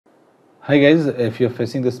Hi guys, if you're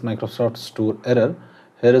facing this Microsoft Store error,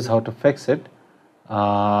 here is how to fix it.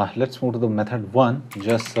 Let's move to the method 1.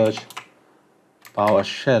 Just search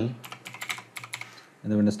PowerShell in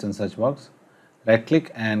the Windows 10 search box. Right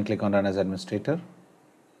click and click on Run as Administrator.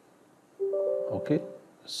 Okay,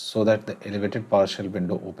 so that the elevated PowerShell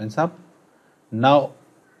window opens up. Now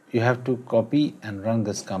you have to copy and run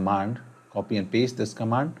this command, copy and paste this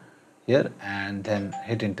command here, and then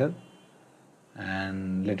hit enter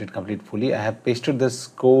and let it complete fully. I have pasted this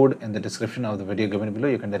code in the description of the video given below.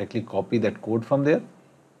 You can directly copy that code from there.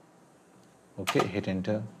 Okay, hit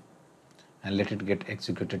enter and let it get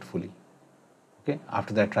executed fully. Okay,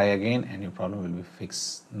 after that try again and your problem will be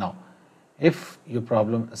fixed. Now if your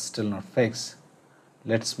problem is still not fixed,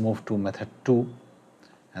 let's move to method 2,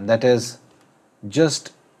 and that is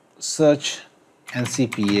just search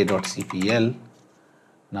ncpa.cpl.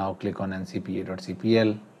 Now click on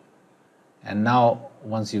ncpa.cpl, and now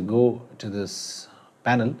once you go to this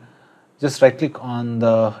panel, just right click on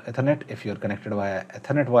the Ethernet if you're connected via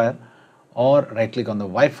Ethernet wire, or right click on the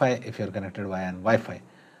Wi-Fi if you're connected via an Wi-Fi.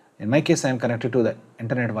 In my case, I am connected to the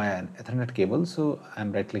internet via an Ethernet cable, so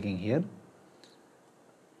I'm right clicking here.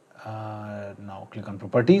 Now click on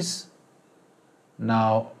properties.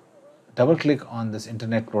 Now double click on this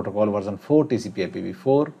internet protocol version 4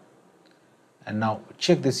 TCP/IPv4, and now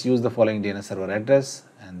check this, use the following DNS server address,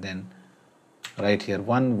 and then right here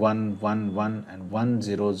 1111 and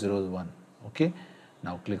 1001. Okay,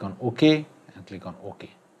 now click on OK and click on OK,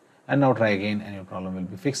 and now try again and your problem will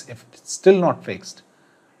be fixed. If it's still not fixed,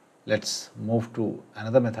 let's move to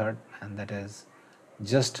another method, and that is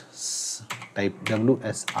just type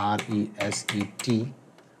WSRESET.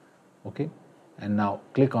 Okay, and now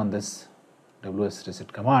click on this WS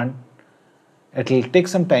reset command. It will take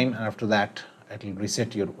some time, and after that it will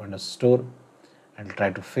reset your Windows Store and try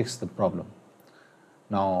to fix the problem.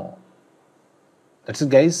 Now that's it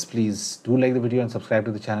guys. Please do like the video and subscribe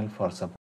to the channel for support.